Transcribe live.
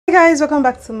Hey guys, welcome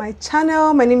back to my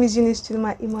channel. My name is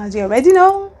eunicechidinmaimo, as you already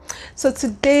know. So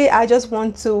today I just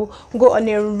want to go on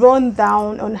a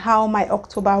rundown on how my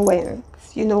October went.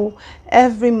 You know,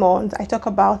 every month I talk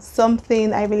about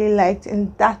something I really liked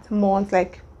in that month.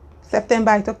 Like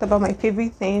September, I talked about my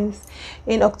favorite things.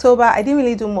 In October, I didn't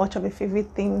really do much of a favorite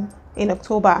thing in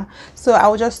October, so I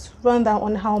will just run down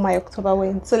on how my October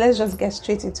went. So let's just get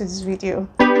straight into this video.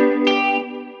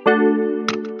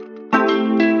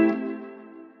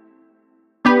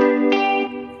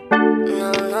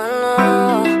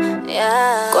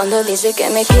 Cuando dice que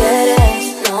me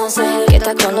quieres, no sé, que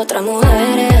estás con otras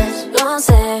mujeres, no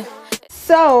sé.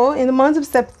 So in the month of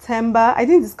September, I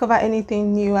didn't discover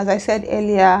anything new. As I said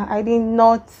earlier, I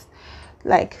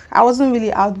wasn't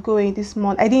really outgoing this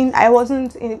month. I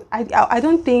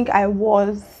don't think I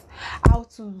was out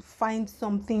to find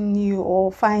something new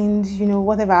or find,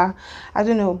 whatever. I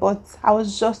don't know, but I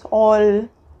was just all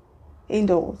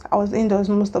indoors. I was indoors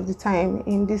most of the time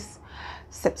in this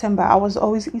September. I was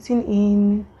always eating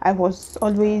in. I was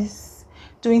always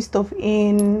doing stuff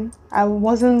in. I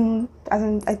wasn't,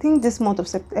 I think this month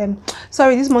of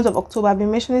this month of October, I've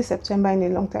been mentioning September in a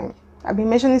long time. I've been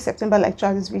mentioning September like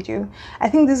throughout this video. I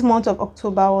think this month of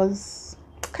October was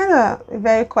kind of a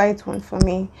very quiet one for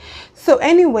me. So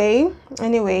anyway,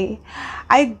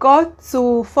 I got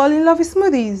to fall in love with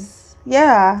smoothies.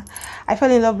 Yeah, I fell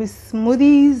in love with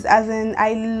smoothies, as in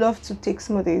I love to take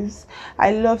smoothies. I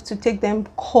love to take them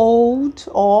cold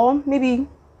or maybe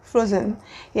frozen.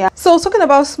 Yeah, so talking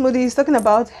about smoothies, talking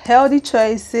about healthy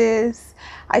choices,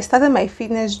 I started my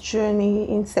fitness journey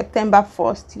in September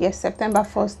 1st. Yes, September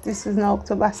 1st. This is now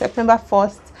October. September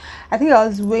 1st. I think I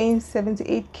was weighing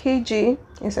 78 kg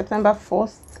in September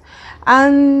 1st.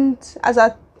 And as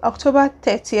at October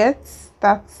 30th,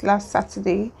 that's last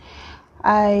Saturday,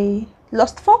 I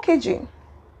lost 4 kg.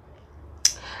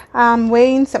 I'm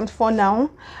weighing 74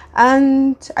 now,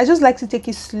 and I just like to take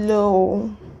it slow.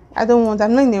 I'm not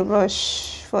in a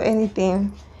rush for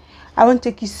anything. I want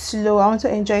to take it slow. I want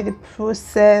to enjoy the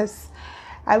process.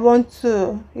 I want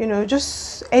to,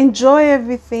 just enjoy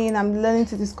everything I'm learning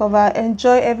to discover,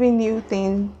 enjoy every new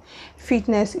thing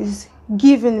fitness is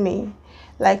giving me.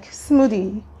 Like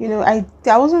smoothie,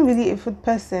 I wasn't really a food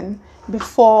person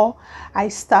before I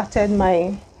started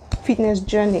my fitness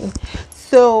journey.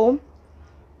 So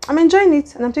I'm enjoying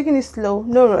it and I'm taking it slow.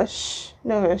 No rush.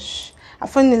 I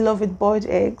fell in love with boiled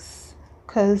eggs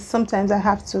because sometimes I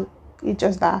have to eat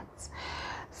just that.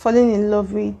 Falling in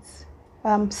love with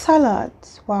salad.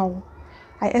 Wow,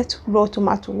 I ate raw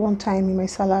tomato one time in my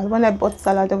salad. When I bought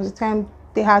salad, there was a time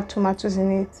they had tomatoes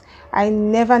in it. I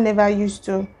never used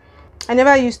to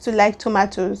like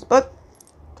tomatoes, but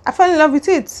I fell in love with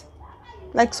it.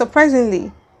 Like,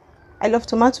 surprisingly, I love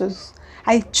tomatoes.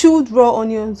 I chewed raw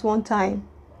onions one time.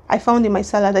 I found in my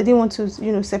salad. I didn't want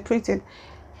to, separate it.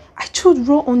 I chewed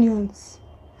raw onions.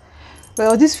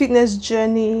 Well, this fitness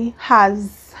journey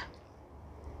has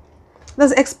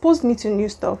exposed me to new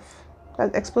stuff.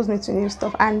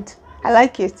 And I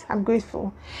like it. I'm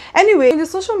grateful. Anyway, in the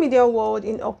social media world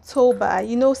in October,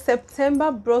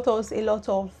 September brought us a lot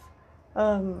of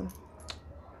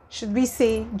should we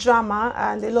say drama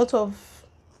and a lot of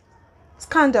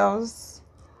scandals.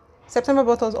 September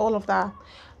brought us all of that.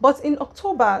 But in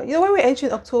October, when we're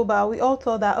entering October, we all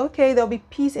thought that, okay, there'll be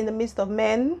peace in the midst of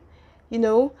men,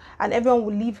 and everyone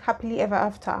will live happily ever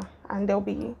after, and there'll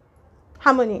be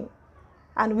harmony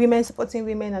and women supporting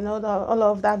women and all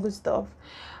of that good stuff.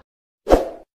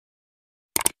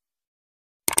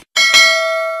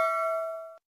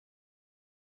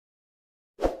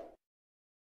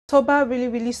 October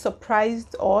really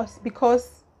surprised us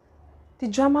because the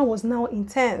drama was now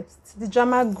intense. The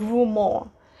drama grew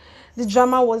more. The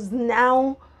drama was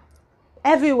now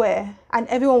everywhere, and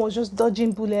everyone was just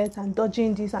dodging bullets and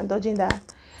dodging this and dodging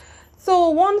that.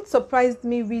 So one surprised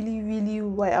me really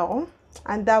well,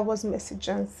 and that was Mercy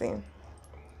Johnson.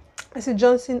 Mercy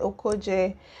Johnson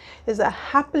Okoje is a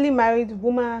happily married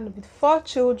woman with 4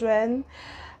 children.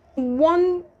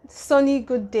 One sunny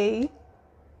good day,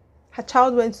 her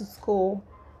child went to school,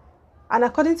 and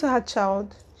according to her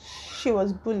child, she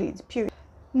was bullied, period.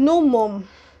 No mom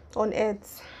on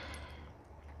earth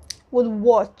would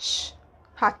watch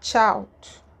her child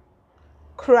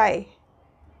cry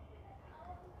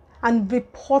and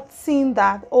reporting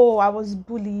that, oh, I was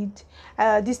bullied,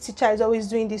 this teacher is always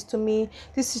doing this to me,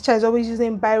 this teacher is always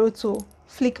using biro to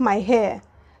flick my hair.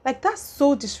 Like, that's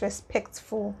so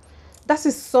disrespectful. That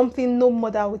is something no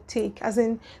mother would take, as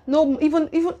in even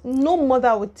no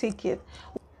mother would take it.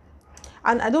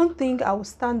 And I don't think I will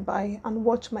stand by and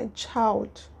watch my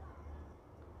child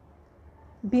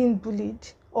being bullied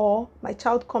or my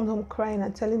child comes home crying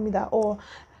and telling me that, oh,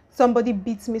 somebody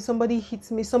beats me, somebody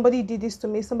hits me, somebody did this to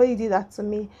me, somebody did that to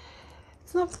me,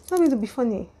 it's not going to be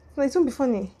funny. It won't be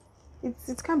funny.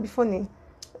 It can't be funny.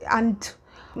 And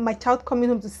my child coming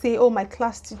home to say, oh, my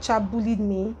class teacher bullied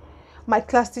me, my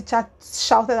class teacher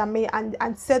shouted at me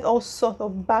and said all sorts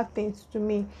of bad things to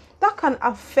me, that can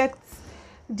affect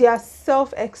their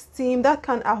self-esteem, that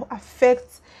can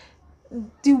affect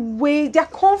the way their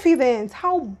confidence,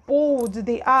 how bold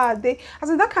they are.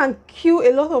 That can kill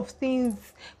a lot of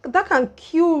things. That can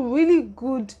kill really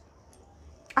good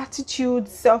attitude,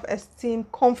 self-esteem,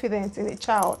 confidence in a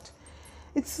child.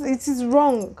 It is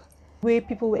wrong. The way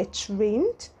people were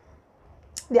trained,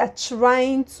 they are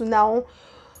trying to now,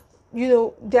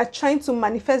 they are trying to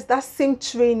manifest that same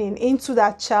training into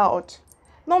that child,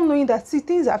 not knowing that, see,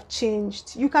 things have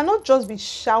changed. You cannot just be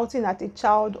shouting at a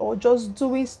child or just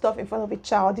doing stuff in front of a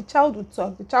child. The child will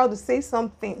talk, the child will say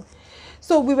something.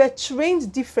 So we were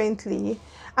trained differently,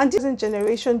 and this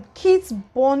generation, kids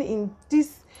born in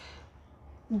this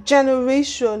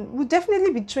generation will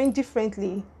definitely be trained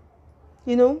differently,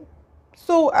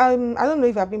 So I don't know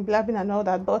if I've been blabbing and all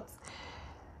that, but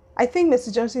I think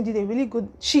Mrs. Johnson did a really good.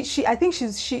 I think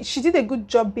she did a good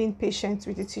job being patient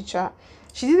with the teacher.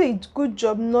 She did a good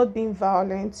job not being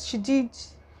violent. She did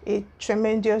a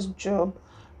tremendous job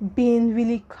being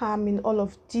really calm in all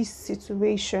of these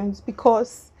situations,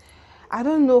 because I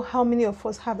don't know how many of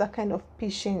us have that kind of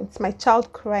patience. My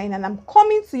child crying and I'm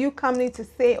coming to you calmly to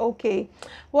say, okay,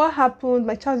 what happened?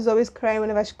 My child is always crying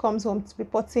whenever she comes home,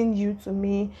 reporting you to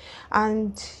me,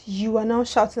 and you are now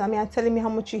shouting at me and telling me how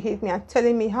much you hate me and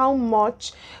telling me how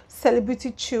much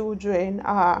celebrity children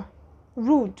are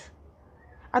rude.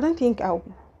 I don't think I'll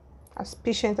be as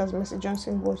patient as Mrs.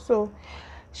 Johnson was. So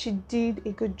she did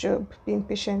a good job being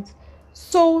patient.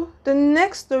 So the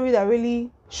next story that really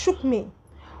shook me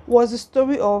was the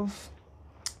story of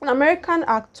an American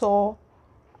actor,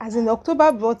 as in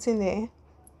October brought in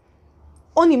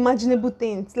unimaginable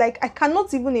things. Like, I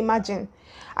cannot even imagine.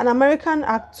 An American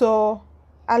actor,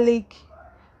 Alec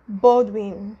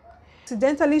Baldwin,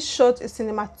 accidentally shot a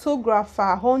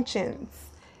cinematographer, Hunchins,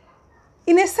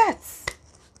 in a set.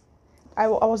 I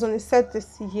was on a set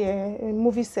this year, a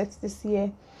movie set this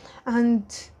year,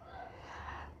 and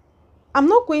I'm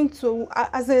not going to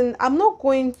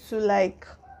like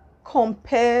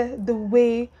compare the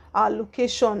way our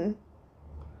location,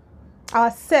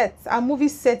 our movie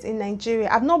set in Nigeria.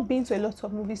 I've not been to a lot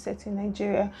of movie sets in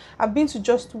Nigeria. I've been to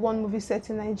just one movie set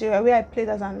in Nigeria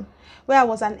where I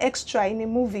was an extra in a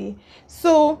movie.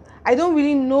 So I don't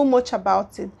really know much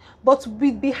about it. But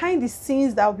with behind the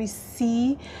scenes that we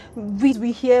see,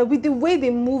 we hear, with the way the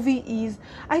movie is,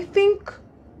 I think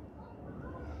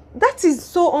that is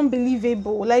so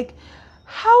unbelievable. Like,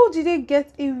 how did they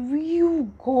get a real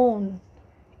gun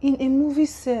in a movie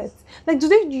set? Like, do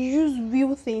they use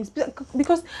real things?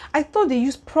 Because I thought they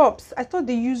use props. I thought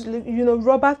they use,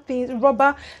 rubber things,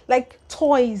 like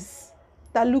toys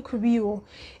that look real.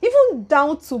 Even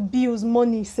down to bills,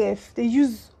 money safe, they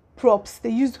use props. They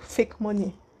use fake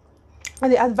money,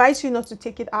 and they advise you not to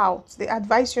take it out. They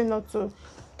advise you not to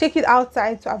take it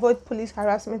outside to avoid police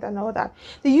harassment and all that.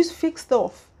 They use fake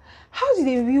stuff. How did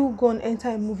a real gun enter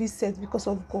a movie set because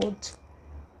of God?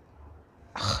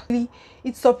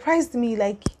 It surprised me.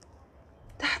 Like,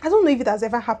 I don't know if it has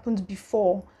ever happened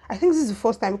before. I think this is the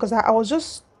first time, because I was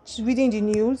just reading the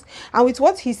news, and with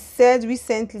what he said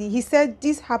recently, he said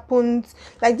this happened,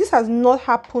 like, this has not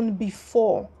happened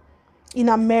before in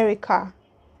America.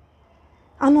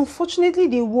 And unfortunately,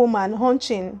 the woman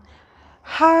Hunchins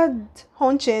had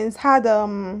her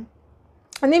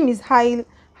name is Hyan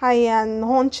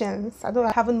Hunchins.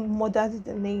 I haven't murdered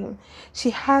the name. She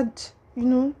had,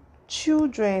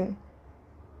 children,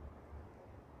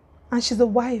 and she's a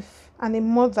wife and a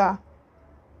mother.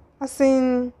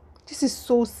 This is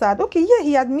so sad. Okay, yeah,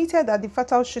 he admitted that the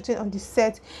fatal shooting on the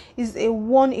set is a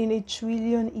 1 in a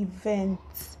trillion event.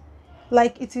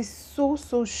 Like, it is so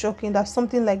shocking that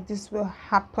something like this will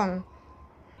happen.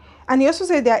 And he also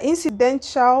said there are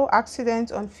incidental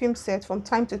accidents on film sets from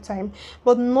time to time,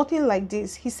 but nothing like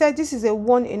this. He said this is a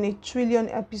 1 in a trillion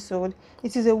episode.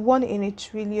 It is a 1 in a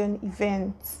trillion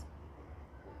event.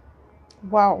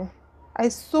 Wow. I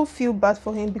so feel bad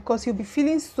for him, because he'll be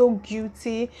feeling so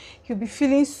guilty. He'll be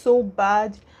feeling so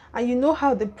bad. And you know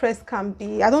how the press can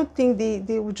be. I don't think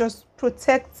they will just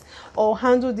protect or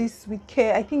handle this with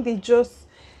care. I think they just,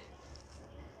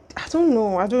 I don't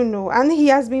know. And he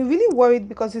has been really worried,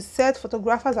 because he said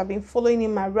photographers have been following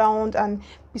him around and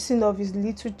pissing off his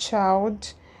little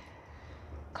child.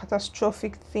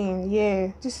 catastrophic thing.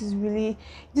 Yeah, this is really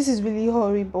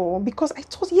horrible, because I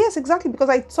thought, yes, exactly, because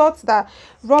I thought that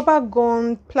rubber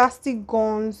gun, plastic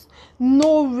guns,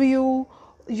 no real,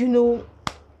 you know,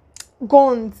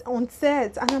 guns on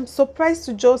set, and I'm surprised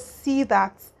to just see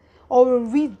that or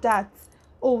read that,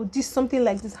 oh, this something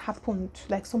like this happened,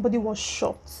 like somebody was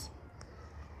shot.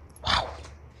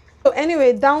 So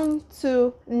anyway, down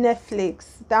to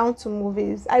Netflix, down to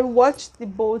movies. I watched The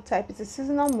Bold Type. It's a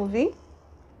seasonal movie.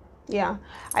 Yeah,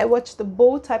 I watched The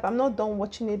Bold Type. I'm not done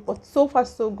watching it, but so far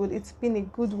so good. It's been a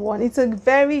good one. It's a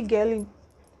very girly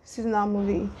seasonal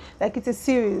movie. Like, it's a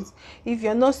series. If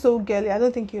you're not so girly, I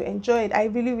don't think you enjoy it. I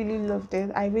really, really loved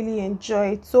it. I really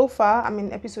enjoyed it. So far, I'm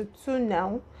in episode 2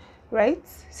 now, right?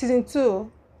 Season 2.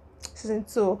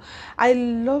 I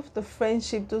love the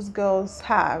friendship those girls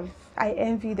have. I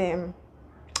envy them.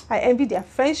 I envy their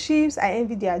friendships. I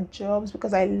envy their jobs,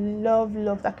 because I love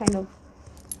that kind of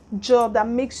job that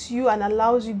makes you and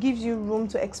allows you, gives you room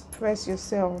to express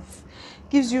yourself,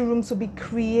 gives you room to be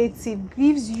creative,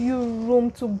 gives you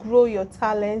room to grow your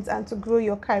talent and to grow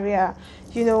your career.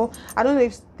 I don't know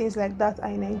if things like that are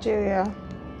in Nigeria.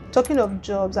 Talking of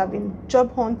jobs, I've been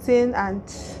job hunting, and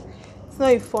it's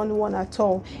not a fun one at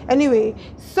all. Anyway,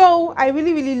 so I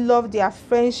really, really love their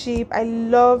friendship. I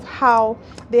love how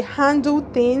they handle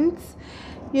things.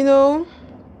 you know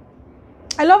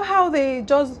I love how they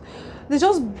just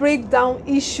break down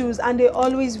issues, and they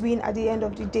always win at the end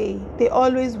of the day.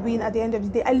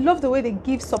 I love the way they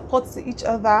give support to each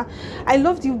other. I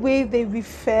love the way they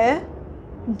refer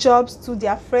jobs to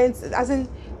their friends, as in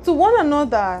to one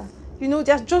another.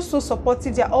 They're just so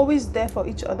supportive. They're always there for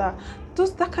each other.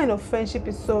 That kind of friendship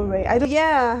is so rare.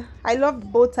 I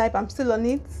love Both Type. I'm still on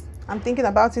it. I'm thinking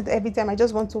about it every time. I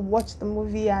just want to watch the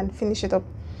movie and finish it up.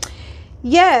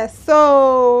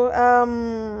 So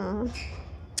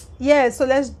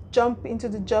let's jump into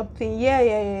the job thing.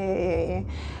 Yeah.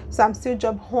 So I'm still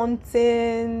job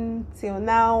hunting till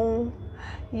now.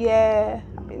 Yeah,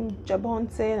 I've been job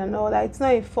hunting and all that. It's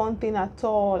not a fun thing at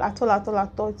all. It's not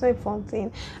a fun thing.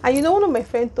 And one of my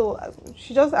friends told,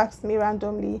 she just asked me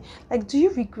randomly, like, do you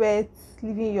regret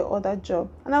leaving your other job?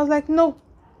 And I was like, no,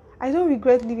 I don't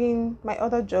regret leaving my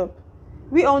other job.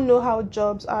 We all know how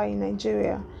jobs are in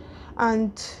Nigeria,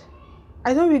 and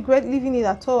I don't regret leaving it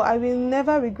at all. I will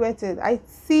never regret it. I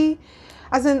see,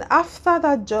 as in, after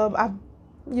that job, I've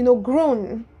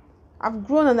grown. I've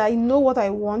grown, and I know what I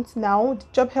want now. The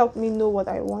job helped me know what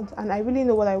I want, and I really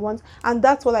know what I want, and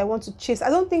that's what I want to chase.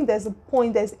 I don't think there's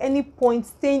any point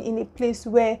staying in a place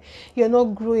where you're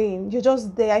not growing. You're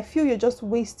just there. I feel you're just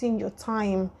wasting your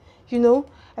time.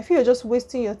 I feel you're just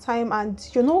wasting your time, and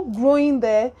you're not growing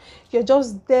there. You're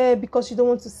just there because you don't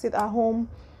want to sit at home.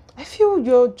 I feel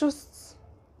you're just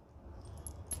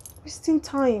wasting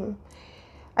time.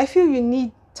 I feel you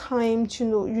need time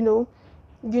to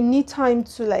you need time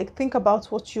to, like, think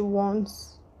about what you want.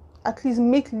 At least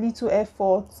make little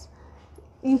efforts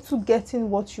into getting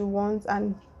what you want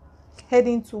and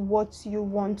heading to what you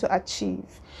want to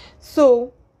achieve.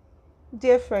 So,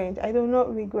 dear friend, I do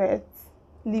not regret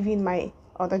leaving my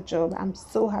other job. I'm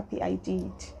so happy I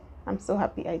did. I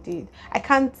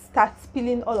can't start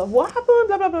spilling all of what happened,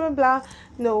 blah blah blah blah blah.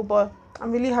 No, but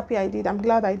I'm really happy I did. I'm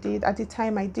glad I did. At the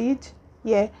time I did.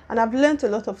 Yeah, and I've learned a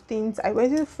lot of things. I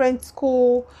went to French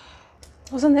school.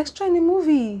 I was an extra in a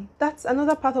movie. That's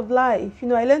another part of life.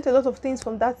 I learned a lot of things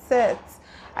from that set.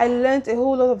 I learned a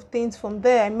whole lot of things from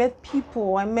there. I met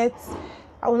people. I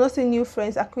will not say new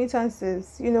friends,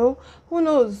 acquaintances. Who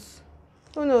knows?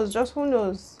 Just who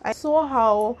knows? I saw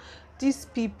how these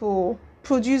people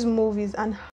produce movies,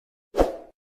 and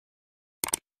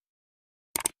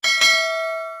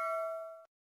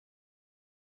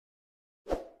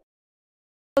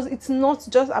it's not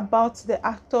just about the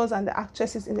actors and the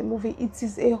actresses in the movie. It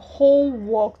is a whole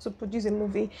work to produce a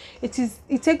movie. It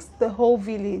takes the whole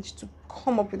village to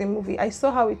come up with a movie. I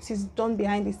saw how it is done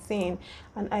behind the scene,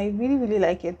 and I really, really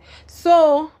like it.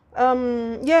 So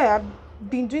I've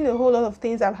been doing a whole lot of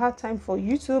things. I've had time for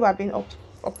YouTube. I've been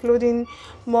uploading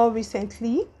more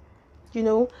recently.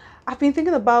 I've been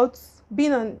thinking about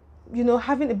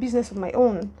having a business of my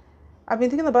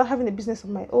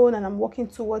own. And I'm working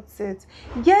towards it.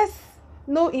 Yes,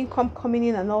 no income coming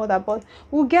in and all that, but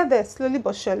we'll get there. Slowly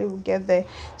but surely we'll get there.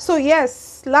 So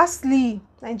yes, lastly,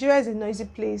 Nigeria is a noisy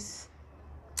place.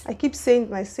 I keep saying it,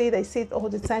 and I say it all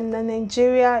the time, that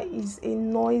Nigeria is a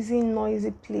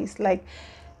noisy place. Like,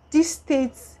 this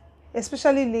state,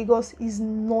 especially Lagos, is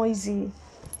noisy.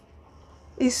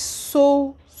 It's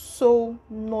so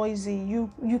noisy.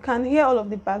 You can hear all of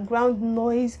the background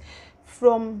noise,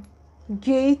 from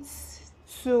gates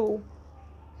to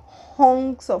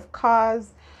honks of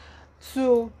cars,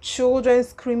 to children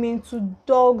screaming, to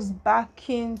dogs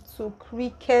barking, to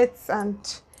crickets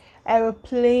and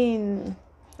aeroplane.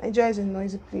 Nigeria is a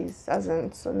noisy place, as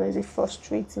in so noisy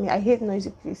frustrates me. I hate noisy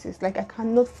places. Like I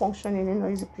cannot function in a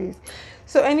noisy place.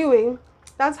 So anyway,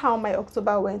 that's how my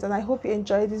October went, and I hope you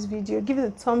enjoyed this video. Give it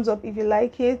a thumbs up if you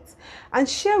like it, and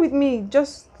share with me.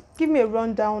 Just give me a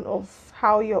rundown of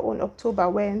how your own October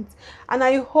went, and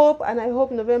I hope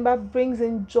November brings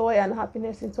in joy and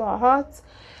happiness into our hearts,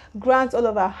 grants all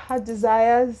of our heart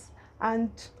desires,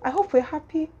 and I hope we're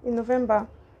happy in November.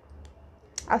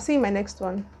 I'll see you in my next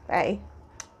one. Bye.